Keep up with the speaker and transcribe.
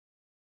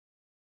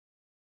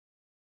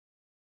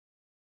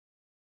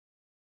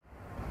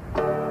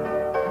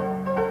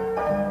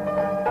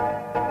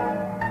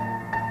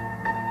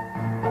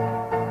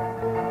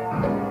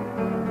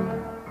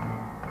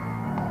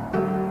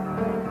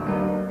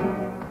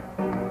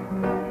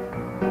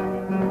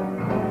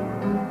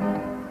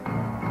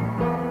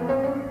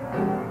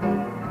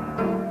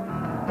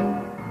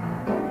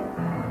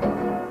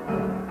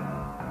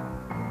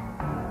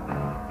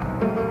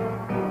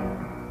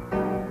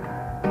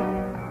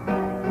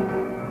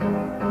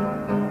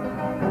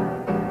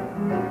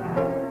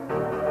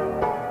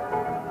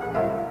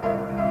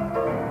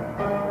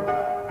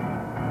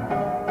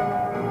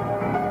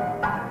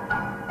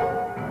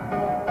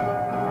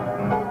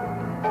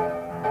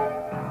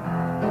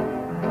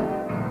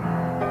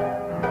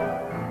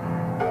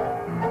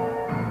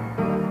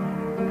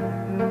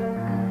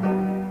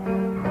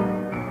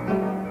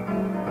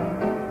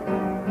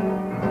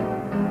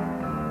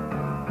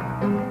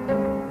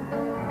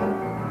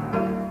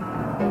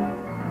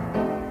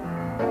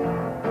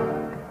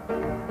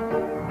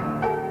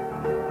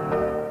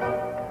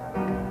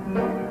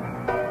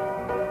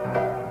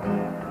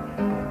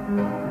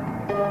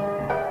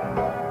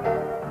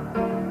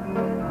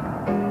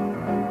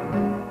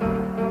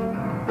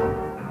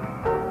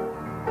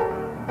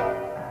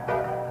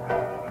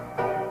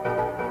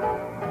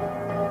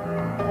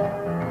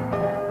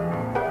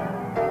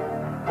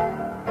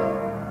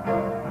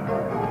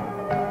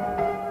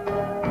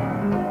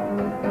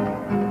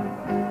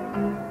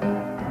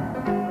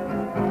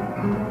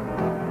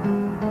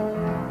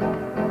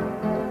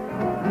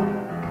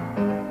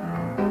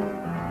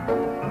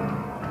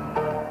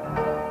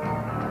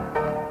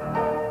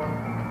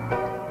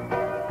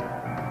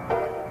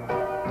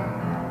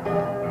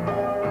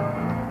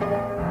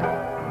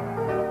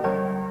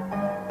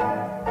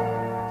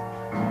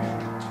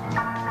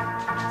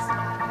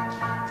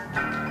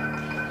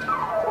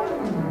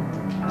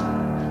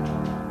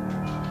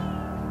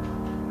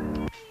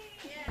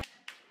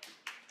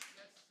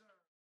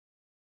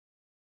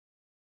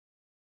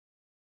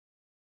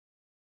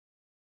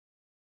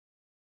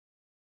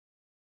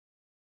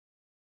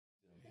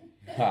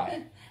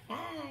Hi.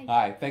 Hi.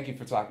 Hi. Thank you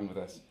for talking with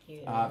us.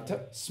 Thank you.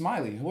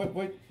 Smilie.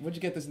 Where'd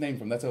you get this name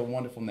from? That's a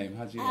wonderful name.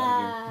 How'd you?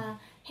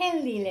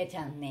 Henry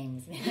LeTang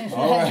names.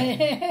 All right.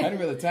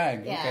 Henry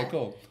LeTang. Yeah. Okay,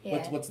 cool.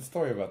 Yeah. What's the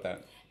story about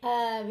that?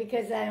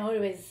 Because I'm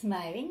always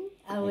smiling.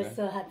 I was Okay.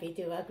 so happy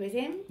to work with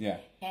him. Yeah.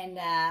 And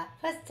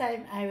first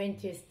time I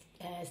went to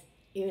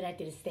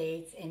United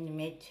States and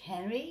met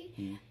Henry.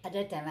 At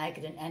that time I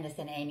couldn't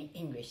understand any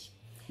English.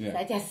 Yeah. So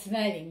I just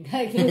smiling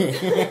like this.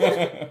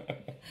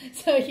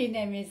 So his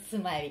name is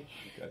Smilie.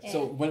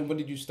 So when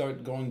did you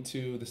start going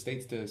to the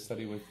States to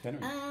study with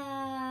Henry?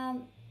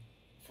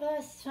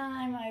 First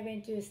time I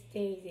went to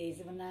States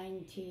is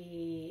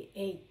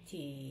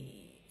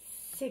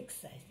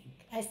 1986, I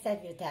think. I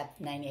started with tap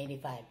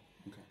 1985.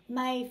 Okay.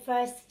 My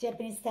first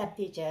Japanese tap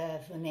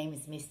teacher, whose name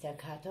is Mr.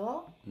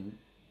 Kato,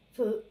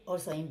 who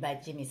also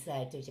invited Jimmy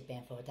Slide to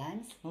Japan 4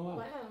 times. Oh wow.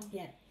 Wow.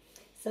 Yeah.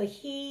 So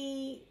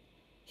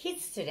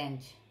his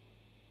student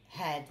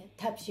had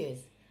tap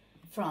shoes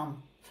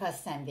from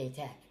first time they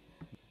tap.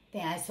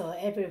 Then I saw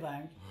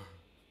everyone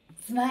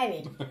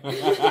smiling,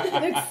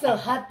 looked so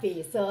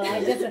happy. So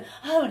I just,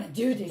 I want to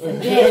do this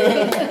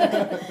again.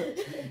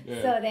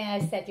 Yeah. So then I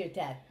started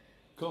tap.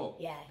 Cool.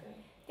 Yeah.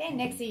 Then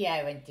next year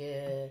I went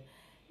to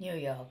New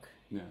York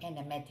Yeah. and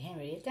I met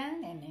Henry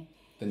LeTang. And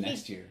The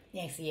next year.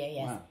 Next year,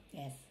 yes, Wow.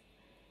 yes.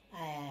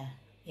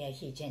 Yeah,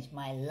 he changed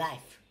my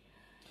life.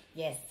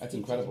 Yes, That's he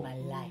incredible.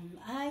 changed my life.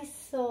 I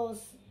saw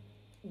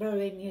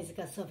Broadway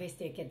musical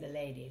Sophisticated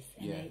Ladies,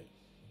 and Yeah.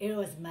 it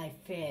was my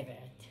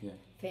favorite. Yeah.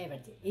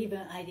 Favorite.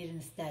 Even I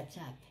didn't start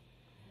up.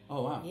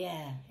 Oh wow.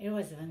 Yeah, it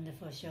was a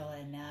wonderful show,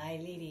 and I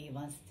really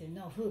wants to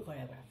know who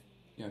choreographed.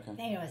 Yeah. Okay.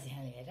 Then it was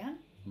Henry LeTang.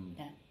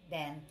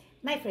 Then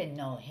my friend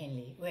know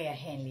Henry, where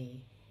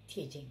Henry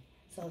teaching.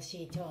 So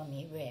she told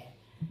me where,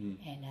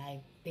 and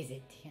I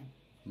visit him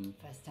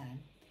first time,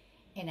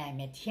 and I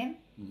met him.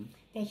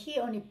 Then he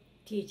only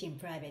teaching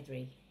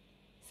privately,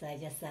 so I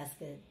just asked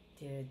to,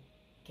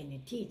 can you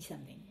teach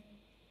something?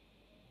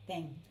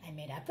 Then I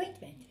made an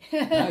appointment.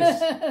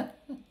 Nice.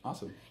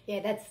 Awesome.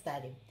 Yeah, that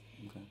started.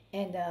 Okay.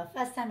 And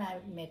first time I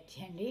met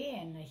Henry,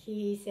 and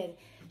he said,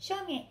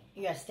 "Show me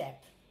your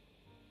step."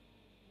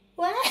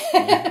 What?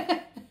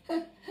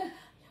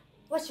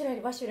 What should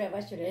I?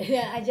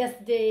 Yeah, I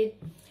just did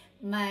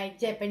my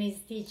Japanese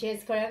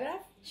teacher's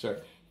choreograph. Sure.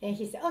 Then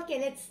he said, "Okay,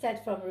 let's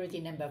start from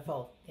routine number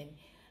 4." Then,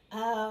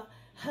 how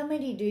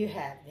many do you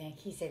have? Then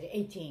he said,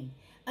 18.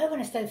 I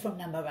want to start from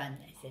number 1.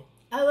 I said,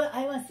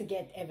 I want to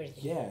get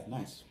everything. Yeah.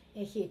 Nice.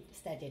 And he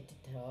started to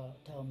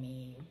tell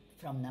me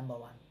from number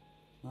 1.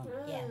 Wow.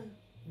 Yeah.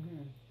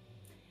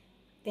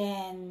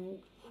 Then,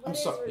 What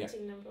is sorry, yeah.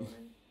 routine number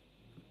 1?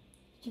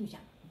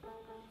 Kim-chan,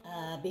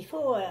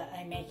 before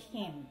I met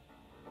him,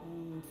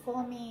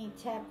 for me,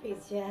 tap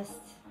is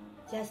just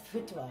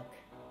footwork,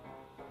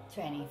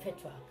 training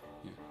footwork.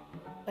 Yeah.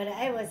 But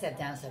I was a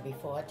dancer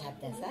before, tap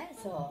dancer,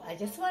 so I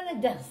just want to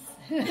dance.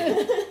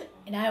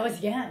 And I was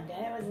young.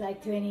 I was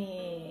like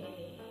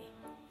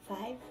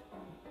 25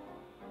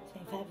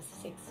 or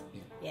 6.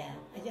 Yeah,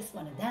 I just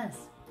want to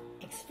dance,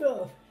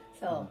 explore.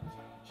 So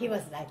he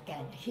was like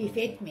kind. He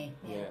fit me.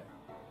 Yeah.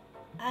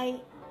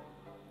 I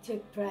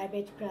took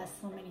private class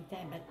so many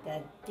times,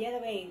 but the other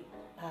way,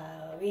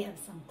 we have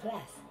some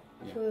class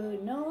who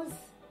knows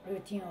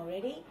routine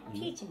already,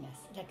 teaching us,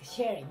 like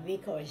sharing. We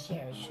call it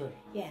sharing. Sure.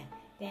 Yeah.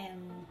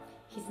 Then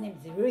his name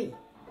is Rui.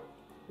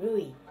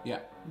 Yeah.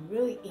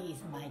 Rui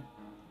is my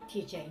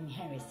teacher in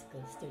Henry's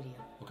school studio.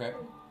 Okay.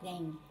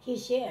 Then he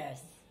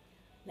shares,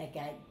 like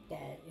I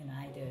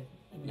do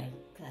in my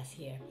class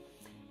here.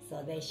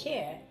 So they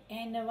share,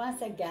 and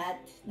once I got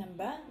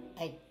number,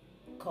 I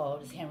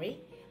called Henry.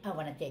 I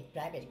want to take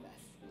private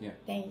class. Yeah.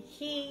 Then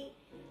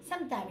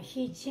sometimes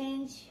he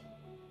change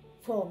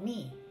for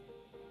me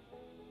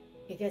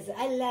because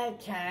I love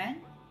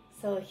turn,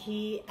 so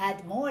he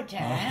add more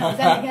turn or something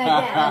like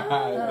that.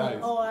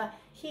 Nice. Or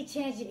he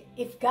change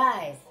if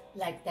guys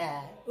like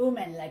that,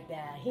 women like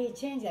that. He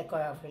changed the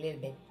choreography a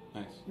little bit.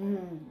 Nice.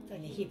 So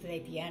he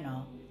play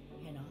piano.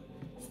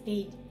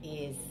 Speed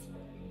is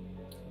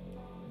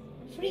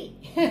free.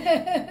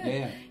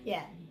 Yeah.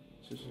 Yeah.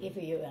 Sure. If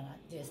you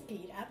do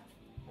speed up,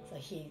 so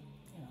he,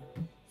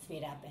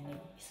 speed up and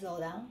slow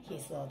down, he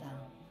slow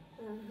down.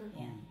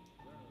 Yeah.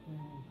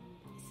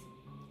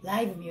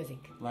 Live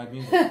music. Live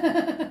music.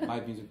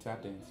 Live music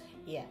tap dance.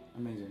 Yeah.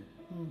 Amazing.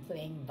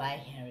 Playing by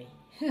Henry.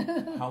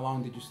 How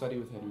long did you study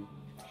with Henry?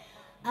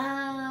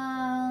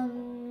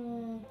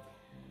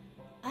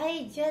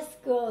 I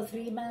just go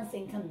 3 months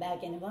and come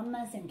back, and 1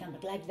 month and come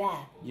back, like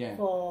that. Yeah.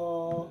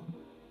 For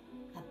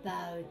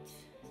about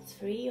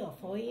 3 or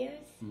 4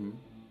 years.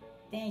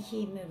 Then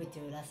he moved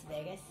to Las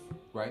Vegas.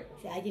 Right.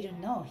 So I didn't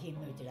know he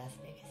moved to Las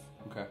Vegas.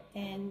 Okay.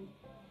 Then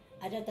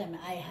at that time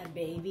I had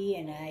baby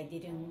and I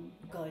didn't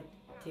go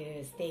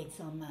to States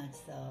so much,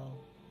 so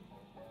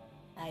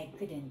I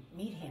couldn't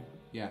meet him.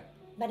 Yeah.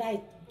 But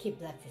I keep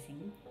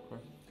practicing. Of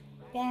course.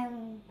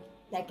 Then,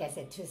 like I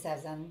said,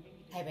 2000,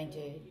 I went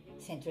to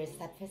Central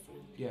Step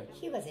Festival. Yeah.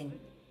 He was in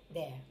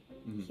there.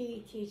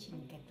 He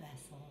teaching a class,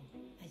 so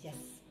I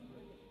just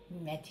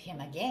met him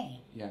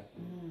again. Yeah.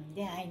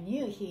 Then I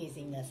knew he is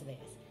in Las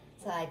Vegas.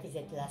 So I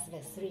visited Las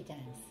Vegas 3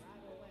 times.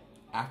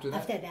 After that?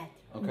 After that.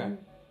 Okay.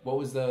 What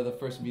was the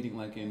first meeting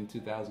like in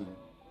 2000?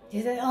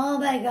 He said, "Oh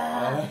my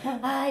God,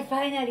 I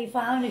finally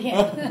found him."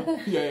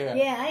 Yeah.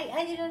 Yeah,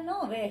 I didn't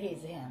know where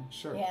he's him.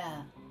 Sure.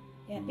 Yeah.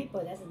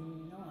 People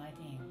doesn't know, I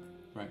think.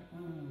 Right.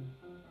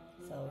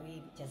 So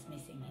we just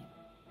missing him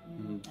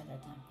at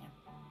that time. Yeah.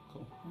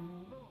 Cool.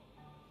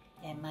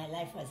 And my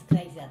life was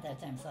crazy at that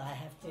time, so I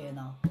have to,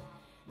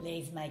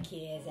 raise my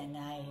kids, and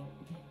I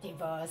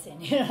divorced,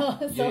 and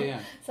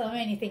so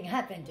many things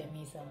happened to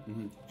me. So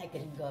I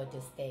couldn't go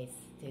to States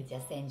to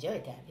just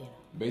enjoy that.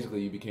 Basically,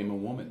 you became a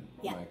woman.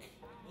 Yeah. Like,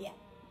 yeah.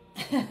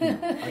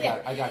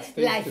 I got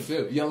States Life. to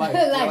do. Your life.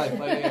 Life.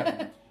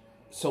 Yeah.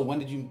 So when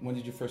did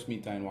you first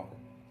meet Diane Walker?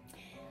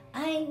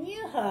 I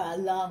knew her a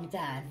long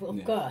time,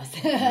 of course.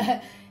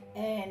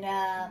 And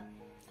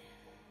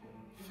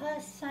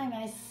first time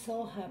I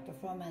saw her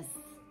performance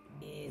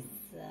is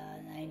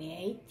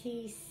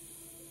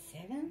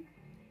 1987.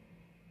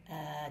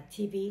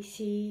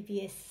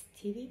 CBS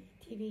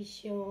TV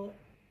show,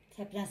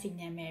 Tap Dancing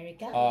in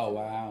America. Oh,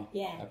 wow.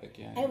 Yeah. Epic,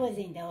 yeah. I was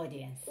in the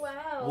audience.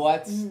 Wow.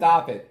 What?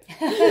 Stop it.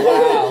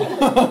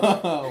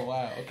 Wow.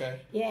 Wow, okay.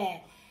 Yeah.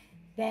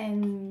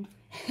 Then,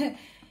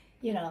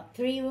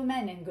 3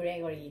 women and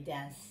Gregory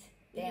dance.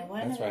 Then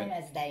one That's of them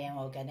right. was Diane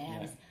Walker. And I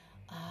was,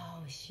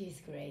 she's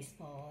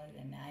graceful,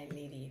 and I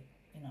really,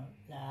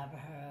 love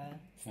her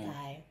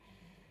style.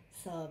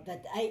 So,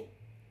 but I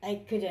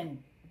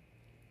couldn't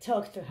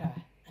talk to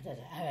her. I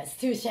was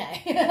too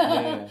shy.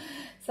 Yeah.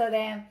 So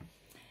then,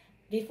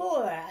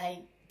 before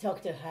I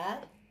talked to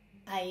her,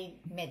 I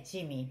met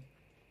Jimmy.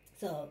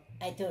 So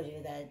I told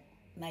you that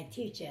my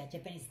teacher,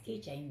 Japanese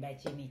teacher,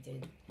 invited me to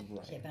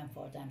Japan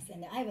 4 times.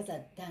 And I was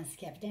a dance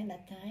captain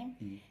that time,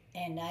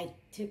 and I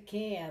took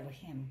care of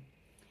him.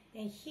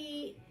 And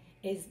he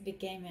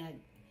became a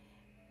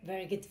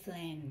very good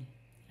friend.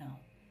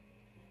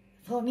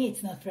 For me,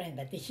 it's not friend,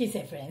 but he's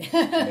a friend.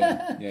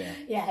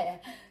 Yeah.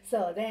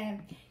 So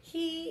then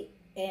he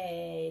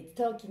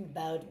talking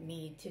about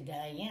me to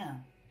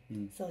Diane.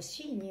 So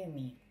she knew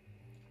me.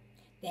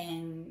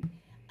 Then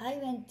I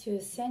went to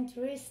St.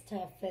 Louis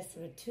Star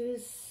Festival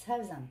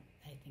 2000,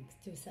 I think,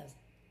 2000.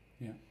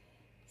 Yeah.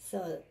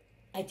 So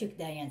I took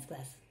Diane's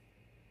class.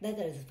 That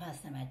was the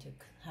first time I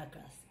took her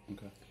class.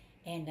 Okay.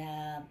 And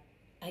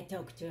I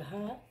talked to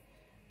her.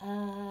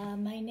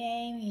 My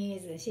name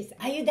is, she said,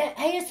 are you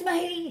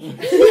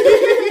Smilie?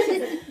 She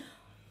said,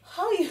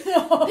 how you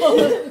know?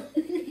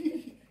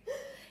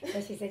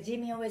 So she said,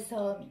 Jimmy always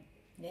told me.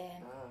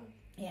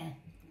 Yeah.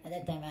 At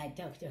that time I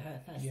talked to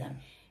her first time.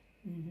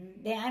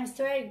 Then I'm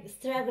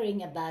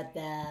struggling about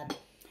the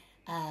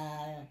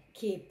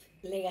keep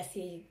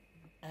legacy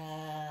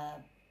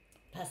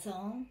pass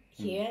on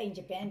here in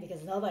Japan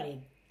because nobody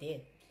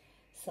did.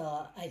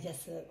 So I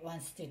just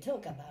wants to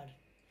talk about it.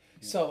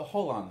 So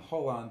hold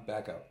on,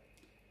 back up.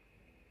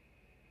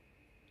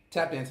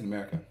 Tap Dance in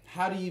America.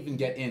 How do you even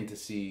get in to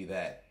see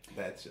that?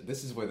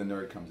 This is where the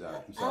nerd comes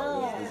out. I'm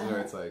sorry. This is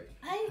where it's like.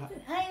 I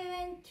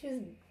went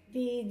to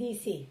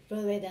BDC,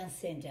 Broadway Dance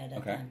Center at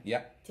that time.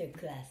 Yeah. To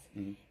class.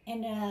 And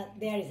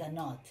there is a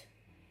note.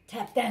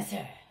 Tap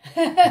dancer.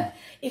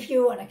 If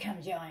you want to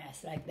come join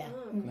us like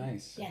that.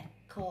 Nice. Yeah,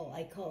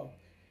 I call.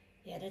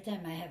 Yeah, at that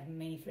time I have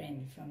many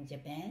friends from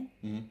Japan.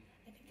 I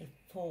think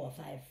 4 or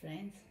 5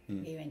 friends.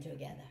 We went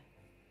together.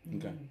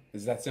 Okay.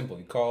 It's that simple.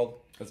 You called.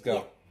 Let's go.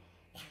 Yeah.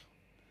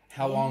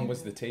 How long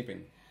was the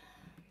taping?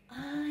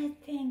 I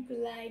think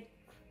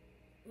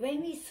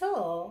when we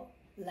saw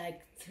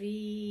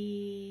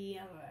 3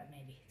 hours,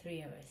 maybe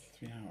 3 hours.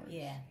 3 hours.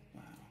 Yeah.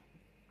 Wow.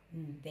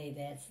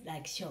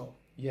 That's show.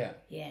 Yeah.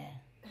 Yeah.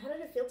 How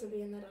did it feel to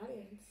be in that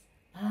audience?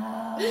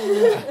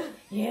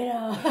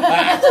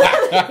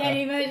 Can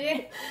you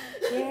imagine?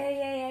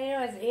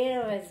 Yeah.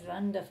 It was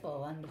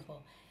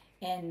wonderful.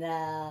 And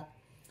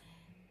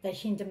the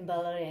Hinton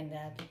Butler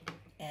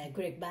and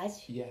Greg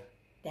Batch. Yeah.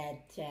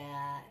 That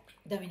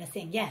Domina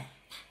Singh. Yeah.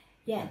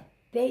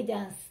 They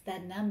danced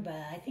that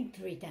number, I think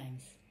 3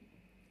 times.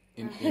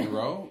 In a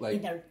row?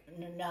 No,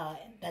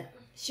 that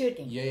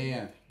shooting.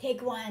 Yeah.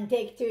 Take 1,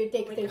 take 2,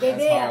 take 3.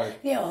 That's hard.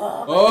 The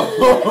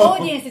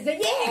audience is like,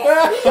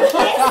 yes, one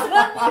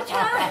more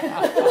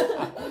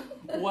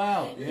time.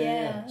 Wow.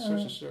 Yeah.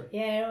 Sure.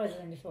 Yeah, it was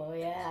wonderful.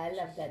 Yeah, I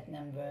love that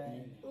number.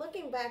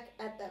 Looking back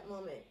at that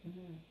moment,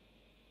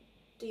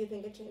 do you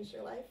think it changed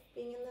your life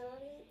being in that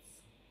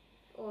audience?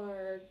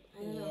 Or, I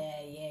don't know.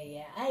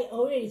 Yeah. I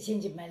already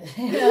changed my life.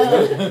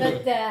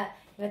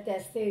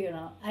 but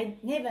still, I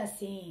never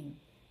seen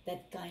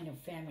that kind of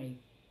family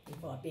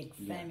before, big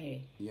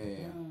family.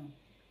 Yeah.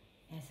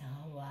 It's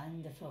a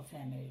wonderful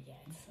family.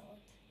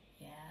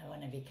 Yeah, I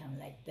want to become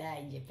like that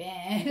in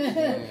Japan.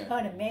 I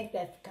want to make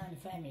that kind of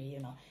family,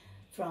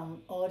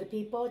 from old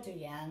people to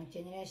young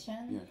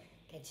generation,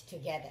 get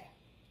together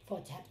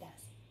for tap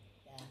dance.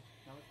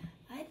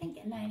 I think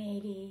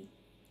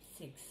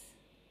 1986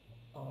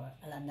 or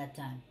around that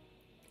time,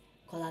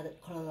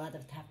 Colorado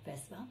Tap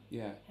Festival.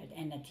 Yeah.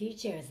 And the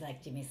teachers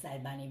like Jimmy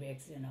Side, Bunny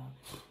Briggs,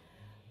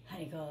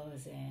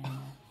 Harikos and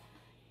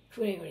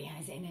Gregory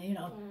Hines and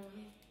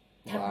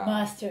tap Wow.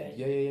 masters.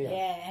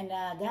 Yeah. And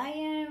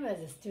Diane was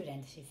a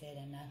student, she said,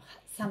 and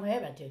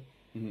Samuel too.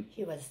 Mm-hmm.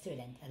 He was a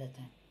student at the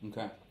time.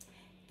 Okay.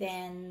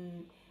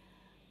 Then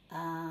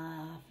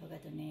I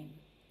forgot the name.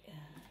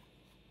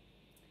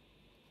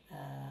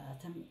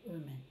 Some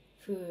woman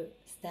who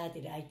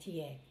started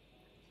ITA.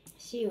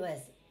 She was,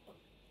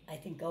 I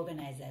think,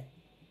 organized that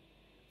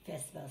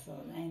festival. So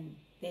and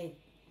they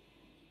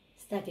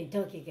started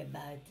talking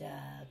about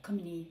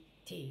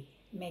community,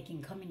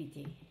 making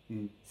community.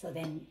 Mm. So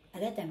then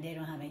at that time they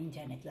don't have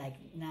internet like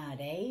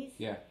nowadays.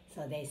 Yeah.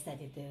 So they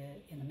started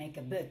to make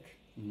a book.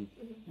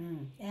 Mm-hmm.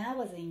 And I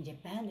was in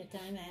Japan at the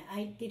time.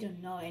 I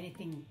didn't know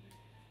anything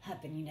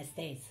happened in the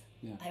States.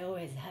 Yeah. I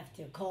always have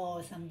to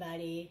call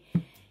somebody.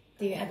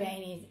 Do you have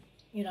any,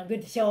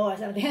 good show or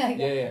something like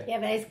that? Yeah. Yeah,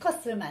 but it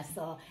costs too much.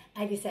 So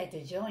I decided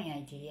to join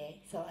ITA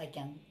so I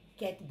can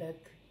get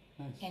book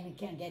Nice. and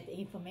can get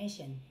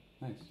information.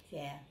 Nice.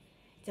 Yeah.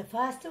 The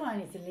first one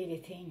is really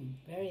thin,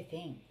 very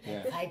thin,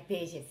 Yeah. 5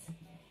 pages,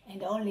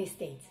 and only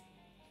states.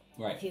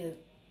 Right.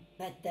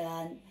 But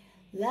the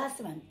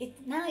last one,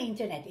 it's now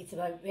internet, it's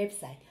a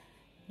website.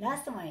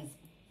 Last one is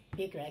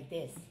big like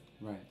this,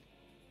 Right.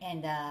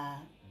 and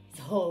it's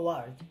whole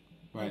world,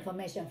 Right.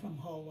 information from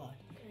whole world.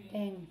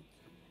 Then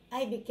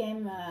I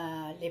became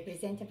a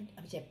representative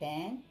of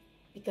Japan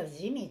because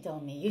Jimmy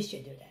told me you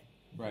should do that.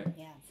 Right.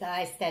 Yeah. So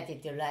I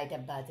started to write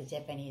about the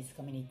Japanese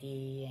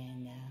community,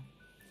 and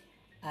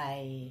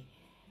I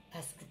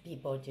asked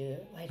people to,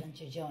 why don't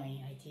you join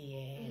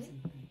ITA? Or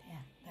something.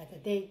 Yeah.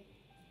 But they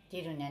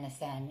didn't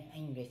understand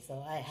English,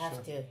 so I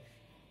have to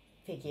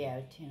figure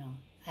out,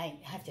 I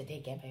have to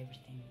take up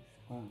everything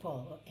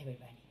for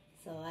everybody.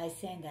 So I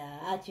send an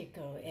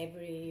article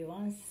every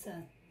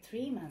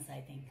 3 months,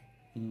 I think.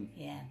 Mm.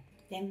 Yeah.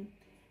 Then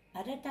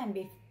at that time,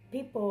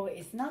 people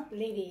is not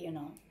really,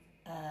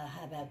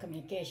 have a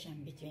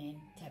communication between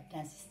tap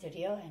dance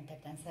studio and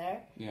tap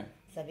dancer. Yeah.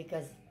 So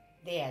because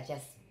they are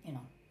just,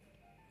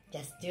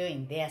 just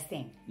doing their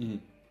thing. Mm-hmm.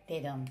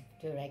 They don't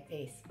do like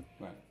this.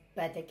 Right.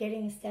 But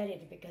getting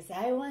started because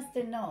I want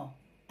to know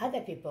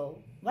other people,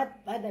 what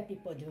other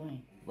people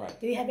doing. Right.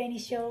 Do you have any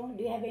show?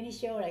 Do you have any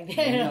show like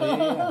that?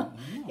 Yeah.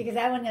 Because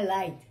I want to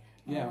light.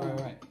 Yeah.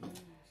 Right.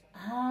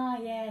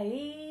 Yeah.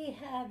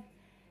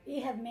 We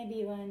have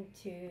maybe 1,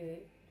 2,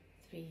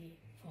 3,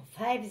 4,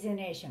 5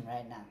 generation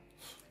right now.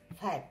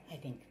 5, I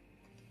think.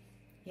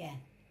 Yeah.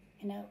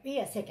 We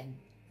are second.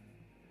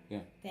 Yeah.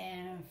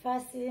 Then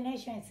first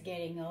generation is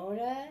getting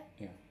older.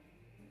 Yeah.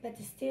 But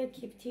still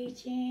keep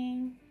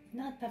teaching.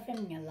 Not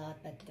performing a lot,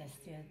 but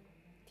still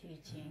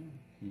teaching.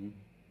 Mm-hmm.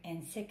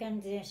 And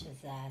second generation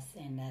is us,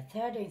 and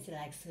third is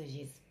like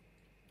Suji's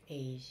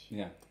age.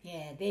 Yeah.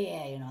 Yeah,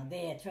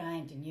 they are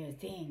trying to new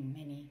thing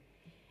many,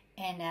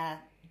 and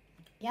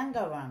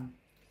younger one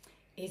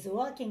is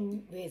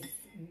working with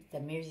the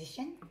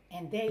musician,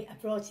 and they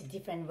approach a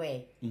different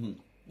way. Mm-hmm.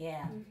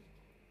 Yeah,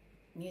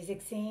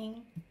 music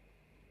scene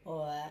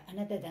or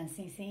another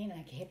dancing scene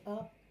like hip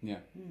hop. Yeah.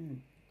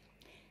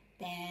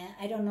 Then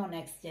I don't know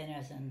next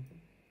generation.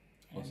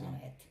 I don't Awesome. know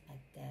it,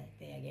 but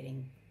they are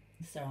getting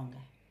stronger.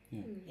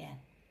 Yeah. Yeah.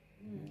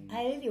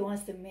 I really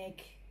want to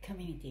make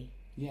community.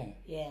 Yeah.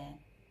 Yeah,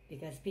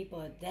 because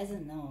people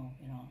doesn't know,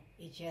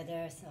 each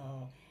other.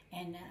 So,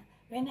 and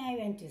when I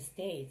went to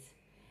States,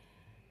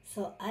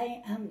 so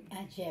I am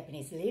a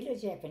Japanese, little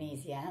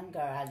Japanese, younger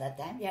at that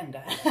time,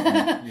 younger.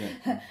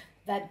 Yeah.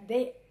 But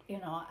they,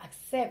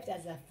 accept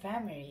as a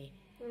family.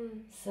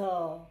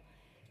 So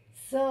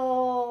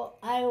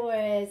I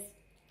was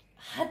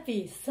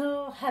happy,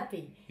 so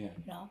happy. Yeah.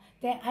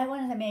 Then I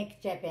wanted to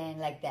make Japan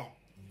like that.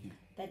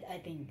 That I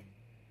think.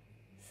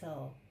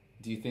 So.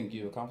 Do you think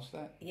you accomplished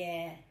that?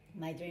 Yeah,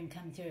 my dream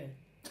come true.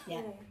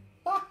 Yeah,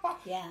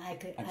 yeah, I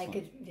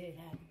could do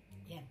that.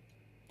 Yeah.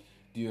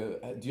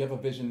 Do you have a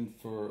vision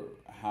for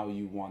how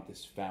you want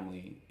this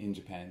family in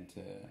Japan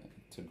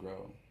to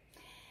grow?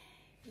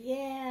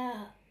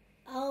 Yeah,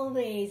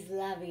 always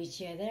love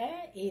each other,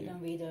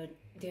 even we do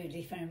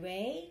different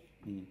way.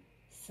 Mm.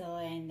 So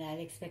and I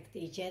respect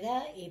each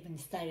other, even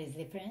style is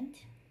different.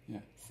 Yeah.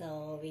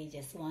 So we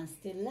just want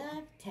to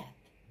love tap.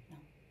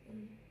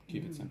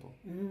 Keep it simple.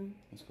 Mm-hmm.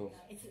 That's cool.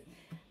 It's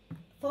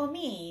for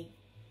me,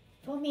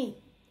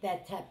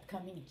 that tap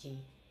community,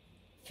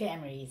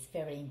 family is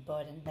very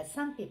important. But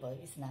some people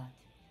it's not.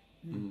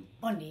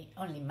 Only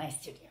my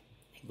studio.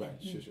 Like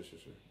Right. that.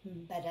 Sure.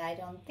 But I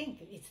don't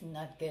think it's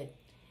not good.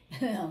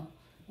 No,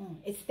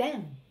 it's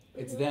them.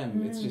 It's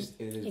them. It's just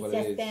it is It's what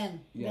just it is. them.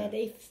 Yeah. But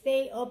if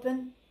they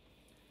open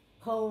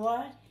whole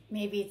world,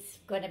 maybe it's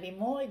gonna be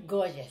more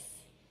gorgeous.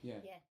 Yeah.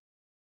 Yeah.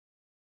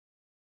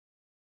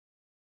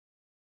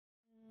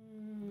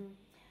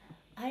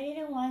 I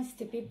really want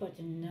the people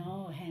to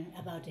know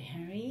about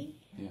Henry.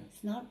 Yeah.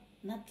 It's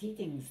not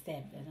teaching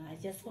step. I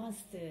just want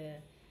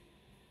to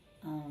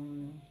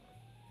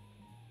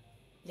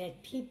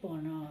let people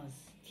know.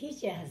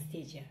 Teacher has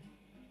teacher.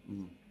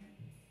 Mm.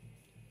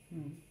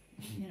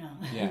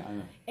 Yeah, I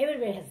know.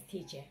 Everybody has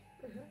teacher.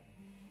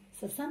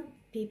 So some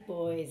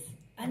people is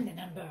I'm the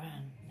number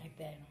one like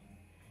that.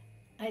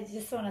 I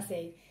just want to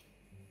say,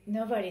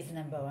 nobody's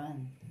number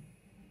one.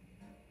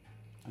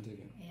 I dig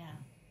it. Yeah.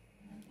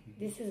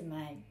 This is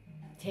my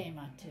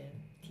tema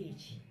to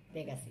teach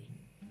legacy.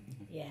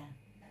 Yeah.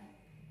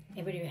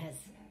 Everybody has,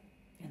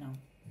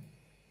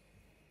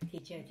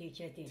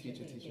 teacher.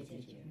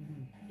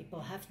 People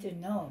have to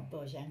know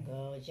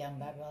Bojangles, John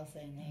Bubbles,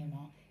 and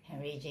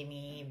Henry,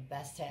 Jimmy,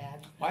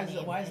 Bastard. Why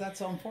is that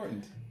so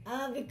important?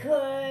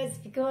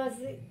 Because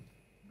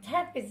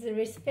tap is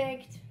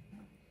respect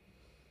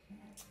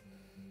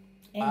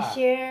and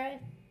share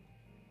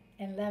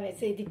and love.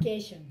 It's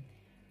education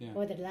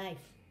for the life.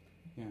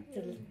 Yeah. It's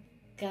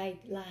a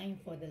guideline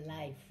for the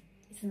life.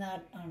 It's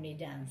not only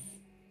dance.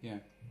 Yeah.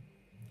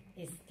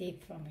 It's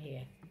deep from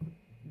here.